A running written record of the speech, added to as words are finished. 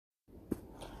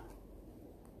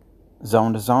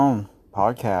Zone to Zone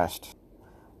podcast.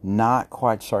 Not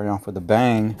quite starting off with a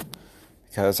bang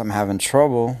because I'm having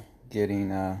trouble getting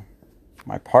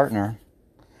my partner,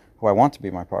 who I want to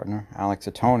be my partner, Alex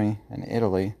Ottoni in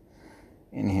Italy,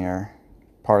 in here.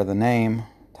 Part of the name,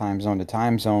 time zone to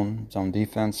time zone, zone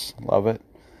defense, love it.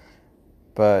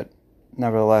 But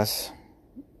nevertheless,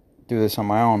 do this on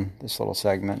my own, this little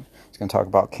segment. It's going to talk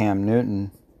about Cam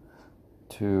Newton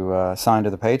to sign to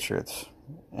the Patriots,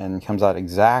 and comes out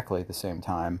exactly the same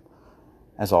time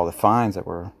as all the fines that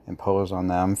were imposed on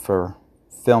them for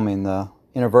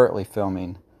inadvertently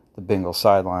filming the Bengals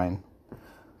sideline,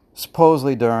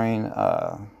 supposedly during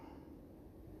a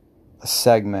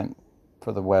segment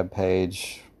for the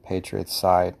webpage, Patriots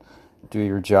site, Do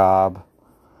Your Job.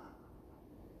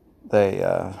 They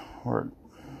were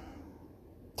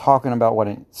talking about what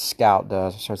a scout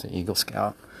does. It starts an Eagle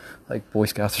Scout, like Boy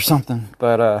Scouts or something.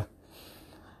 But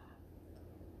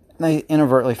they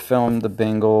inadvertently filmed the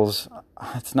Bengals.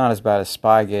 It's not as bad as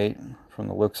Spygate from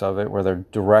the looks of it, where they're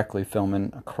directly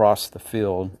filming across the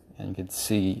field and you could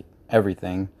see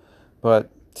everything. But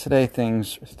today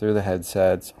things through the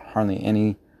headsets, hardly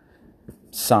any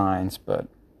signs, but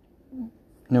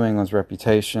New England's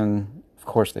reputation, of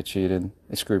course they cheated.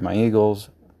 They screwed my Eagles,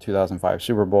 2005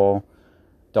 Super Bowl.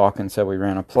 Dawkins said we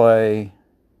ran a play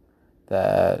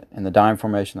that in the dime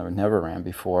formation that we never ran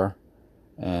before,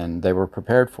 and they were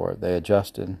prepared for it. They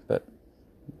adjusted, but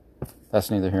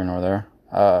that's neither here nor there.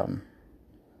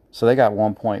 So they got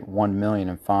 $1.1 million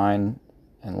in fine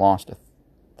and lost a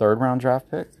third-round draft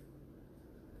pick,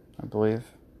 I believe.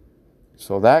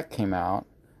 So that came out.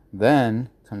 Then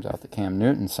comes out that Cam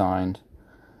Newton signed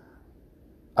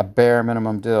a bare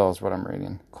minimum deal, is what I'm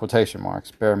reading. Quotation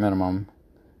marks, bare minimum.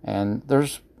 And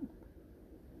there's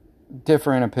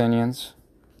differing opinions.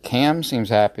 Cam seems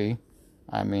happy.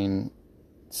 I mean,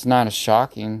 it's not as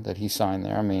shocking that he signed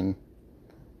there. I mean,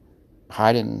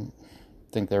 I didn't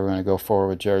think they were going to go forward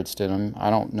with Jarrett Stidham. I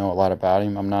don't know a lot about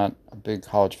him. I'm not a big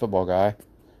college football guy.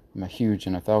 I'm a huge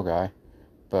NFL guy.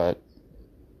 But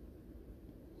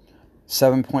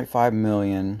 $7.5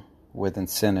 million with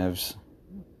incentives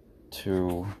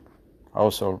to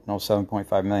also, no,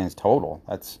 $7.5 million is total.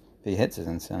 That's if he hits his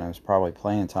incentives, probably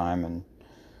playing time and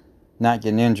not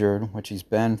getting injured, which he's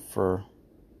been for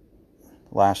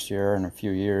last year and a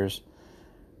few years.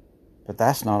 But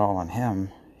that's not all on him.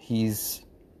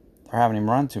 They're having him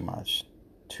run too much,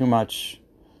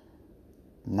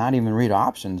 not even read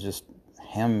options, just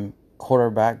him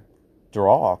quarterback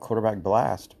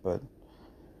blast. But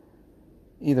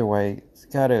either way, he's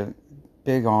got a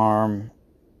big arm,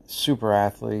 super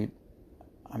athlete.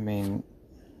 I mean,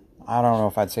 I don't know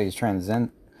if I'd say he's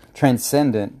transcendent,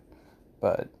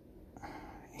 but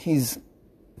he's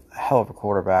a hell of a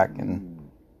quarterback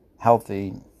and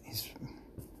healthy. He's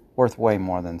worth way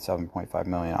more than $7.5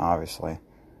 million, obviously.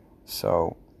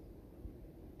 So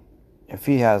if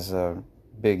he has a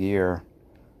big year,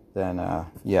 then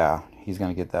yeah, he's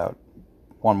going to get that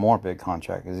one more big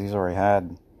contract, because he's already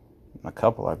had a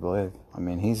couple, I believe. I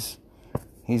mean, he's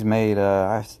made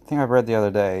I think I read the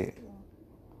other day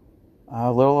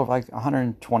a little of like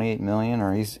 $128 million,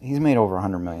 or he's made over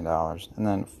 $100 million, and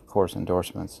then of course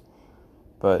endorsements.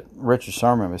 But Richard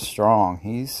Sherman was strong.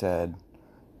 He said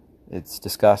it's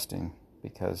disgusting,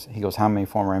 because he goes, how many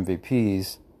former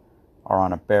MVPs are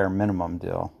on a bare minimum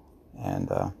deal? And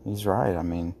he's right. I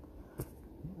mean,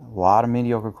 a lot of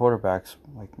mediocre quarterbacks,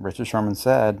 like Richard Sherman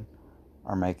said,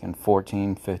 are making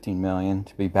 $14, $15 million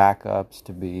to be backups,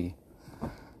 to be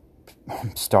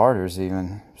starters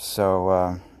even.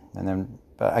 So,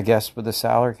 but I guess with the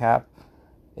salary cap,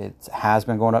 it has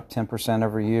been going up 10%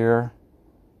 every year,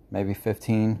 maybe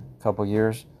 15 a couple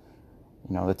years.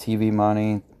 You know, the TV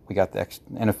money, we got the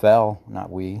NFL,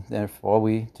 not we, the NFL,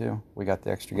 we too. We got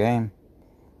the extra game,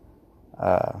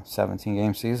 17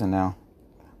 game season now.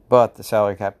 But the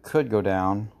salary cap could go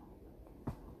down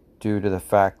due to the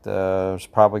fact there's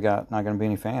probably not going to be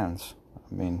any fans.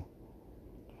 I mean,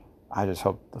 I just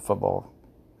hope the football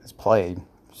is played.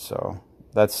 So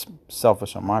that's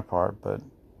selfish on my part, but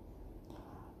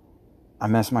I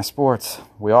miss my sports.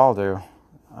 We all do.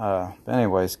 But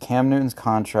anyways, Cam Newton's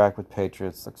contract with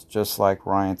Patriots looks just like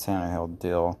Ryan Tannehill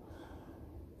deal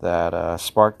that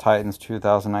sparked Titans'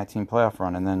 2019 playoff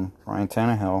run. And then Ryan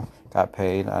Tannehill got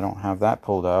paid. I don't have that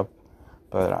pulled up,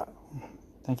 but I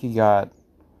think he got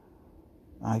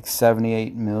like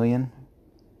 $78 million.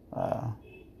 I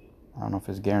don't know if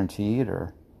it's guaranteed,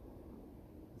 or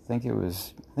I think it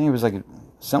was like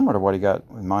similar to what he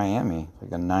got with Miami,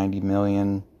 like a $90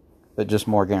 million, but just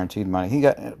more guaranteed money. He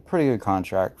got a pretty good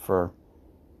contract for,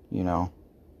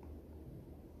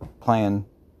 playing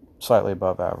slightly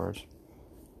above average.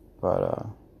 But,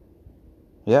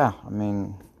 yeah, I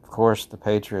mean, of course, the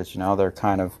Patriots, they're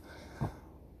kind of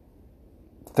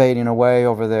fading away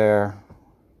over there,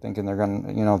 thinking they're going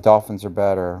to, Dolphins are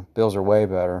better. Bills are way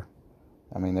better.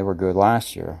 I mean, they were good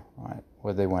last year. Right?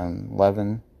 Would they win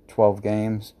 11, 12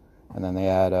 games? And then they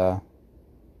had,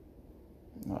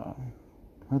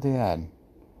 who'd they add?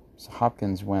 So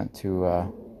Hopkins went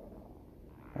to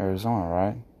Arizona,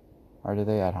 right? Or did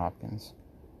they add Hopkins?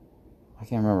 I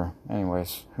can't remember.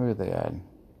 Anyways, who did they add?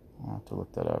 I'll have to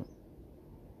look that up.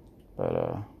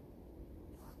 But,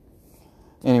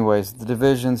 anyways, the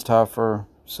division's tougher.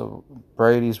 So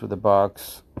Brady's with the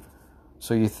Bucks.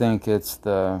 So you think it's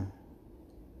the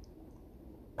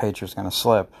Patriots going to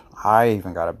slip. I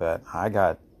even got a bet. I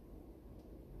got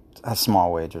a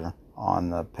small wager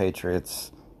on the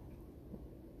Patriots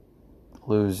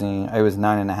losing. It was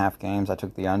 9.5 games. I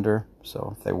took the under.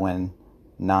 So if they win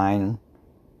 9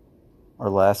 or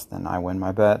less, then I win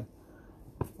my bet.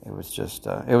 It was just,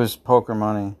 it was poker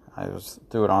money. I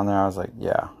threw it on there. I was like,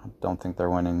 yeah, I don't think they're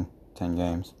winning 10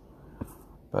 games.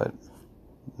 But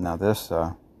now this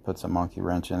puts a monkey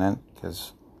wrench in it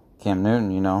because Cam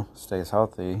Newton, stays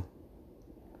healthy.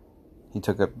 He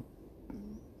took a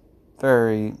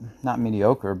very, not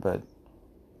mediocre, but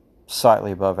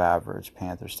slightly above average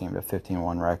Panthers team to a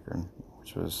 15-1 record,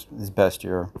 which was his best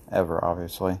year ever,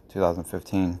 obviously,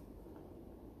 2015.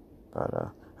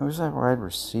 But who's that wide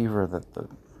receiver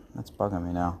that's bugging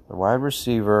me now? The wide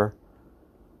receiver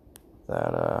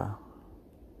that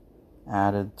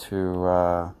added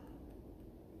to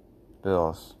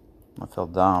Bills. I feel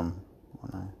dumb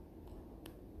when I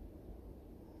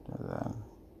do that.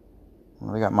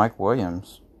 Well, they got Mike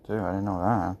Williams, too. I didn't know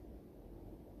that.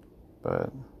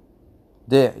 But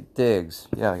Diggs.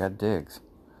 Yeah, they got Diggs.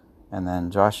 And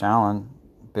then Josh Allen,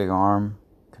 big arm,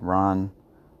 can run.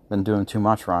 Been doing too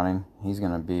much running. He's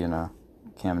going to be in a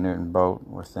Cam Newton boat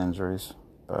with injuries.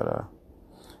 But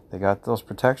they got those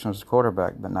protections as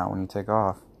quarterback, but not when you take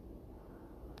off.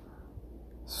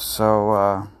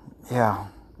 So, yeah,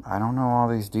 I don't know all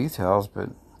these details, but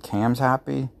Cam's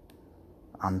happy.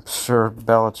 I'm sure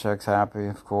Belichick's happy,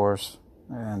 of course.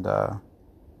 And, I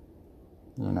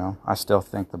still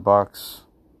think the Bucks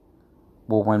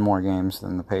will win more games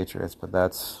than the Patriots, but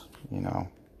that's,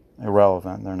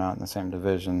 irrelevant. They're not in the same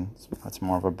division. That's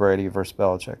more of a Brady versus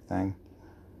Belichick thing.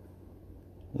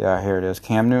 Yeah, here it is.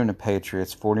 Cam Newton to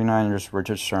Patriots. 49ers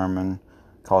Richard Sherman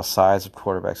calls size of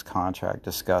quarterback's contract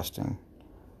disgusting.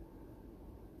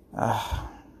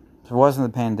 If it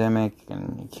wasn't the pandemic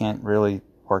and you can't really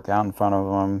work out in front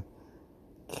of them,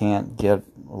 can't get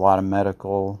a lot of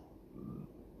medical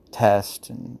tests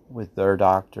and with their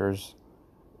doctors.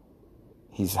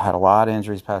 He's had a lot of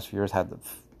injuries past few years. Had the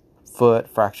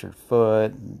fractured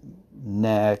foot,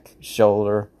 neck,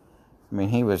 shoulder. I mean,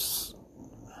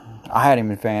 I had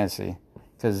him in fantasy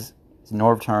because it's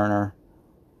Norv Turner,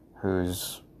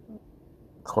 whose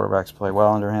quarterbacks play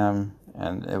well under him,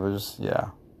 and it was, yeah.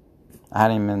 I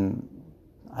had him in,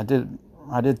 I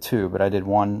did two, but I did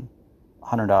one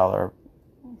 $100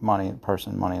 money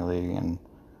league, and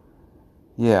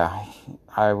yeah,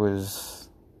 I was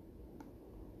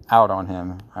out on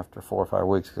him after 4 or 5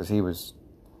 weeks because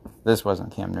this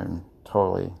wasn't Cam Newton,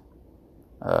 totally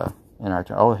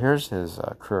interacting. Oh, here's his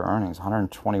career earnings,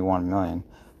 $121 million.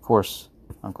 Of course,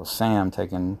 Uncle Sam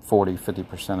taking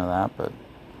 40-50% of that, but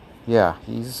yeah,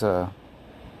 he's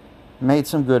made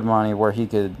some good money where he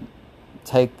could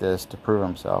take this to prove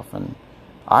himself. And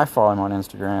I follow him on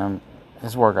Instagram.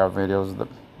 His workout videos,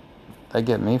 they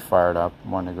get me fired up,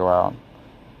 wanting to go out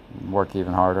and work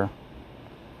even harder.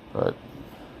 But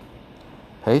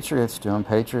Patriots doing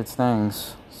Patriots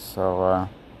things. So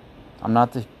I'm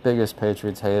not the biggest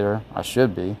Patriots hater. I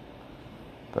should be.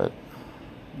 But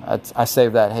I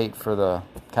save that hate for the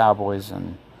Cowboys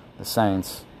and the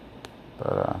Saints.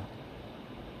 But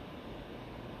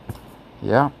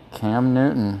yeah, Cam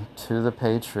Newton to the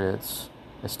Patriots.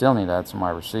 They still need to add some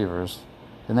wide receivers.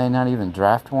 Didn't they not even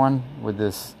draft one with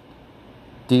this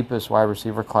deepest wide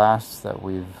receiver class that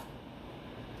we've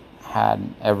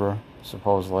had ever,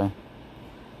 supposedly?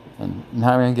 And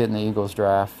not even getting the Eagles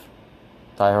draft.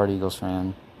 Diehard Eagles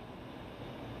fan.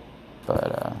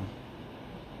 But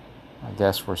I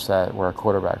guess we're set. We're a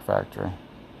quarterback factory.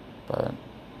 But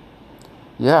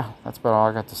yeah, that's about all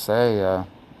I got to say.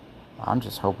 I'm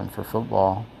just hoping for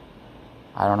football.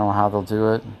 I don't know how they'll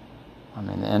do it. I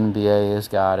mean, the NBA has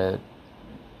got it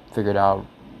figured out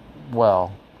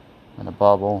well in a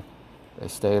bubble. They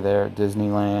stay there at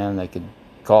Disneyland. They could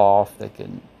golf. They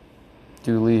could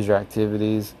do leisure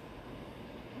activities.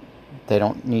 They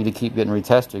don't need to keep getting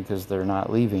retested because they're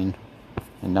not leaving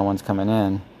and no one's coming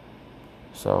in.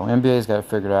 So NBA's got it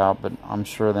figured out, but I'm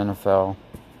sure the NFL,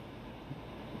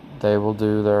 they will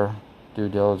do their due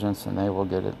diligence and they will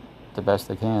get it the best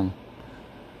they can.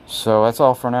 So that's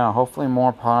all for now. Hopefully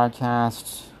more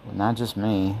podcasts, not just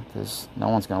me, because no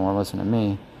one's going to want to listen to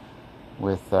me,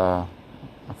 with my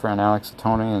friend Alex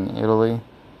Tony in Italy.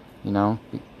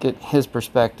 Get his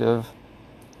perspective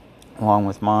along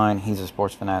with mine. He's a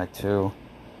sports fanatic too.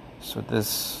 So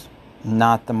this,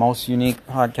 not the most unique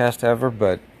podcast ever,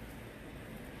 but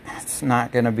it's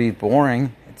not going to be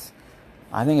boring.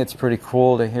 I think it's pretty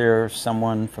cool to hear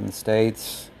someone from the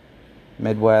States,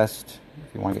 Midwest,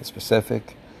 if you want to get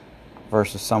specific,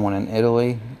 versus someone in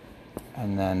Italy.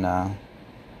 And then,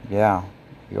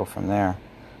 go from there.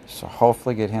 So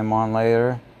hopefully get him on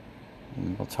later.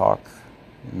 And we'll talk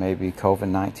maybe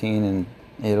COVID-19 in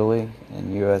Italy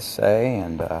and USA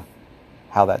and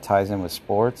how that ties in with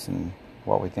sports and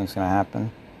what we think is going to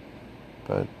happen.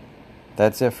 But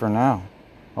that's it for now.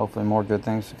 Hopefully more good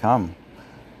things to come.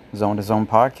 Zone to Zone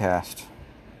podcast.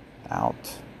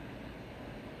 Out.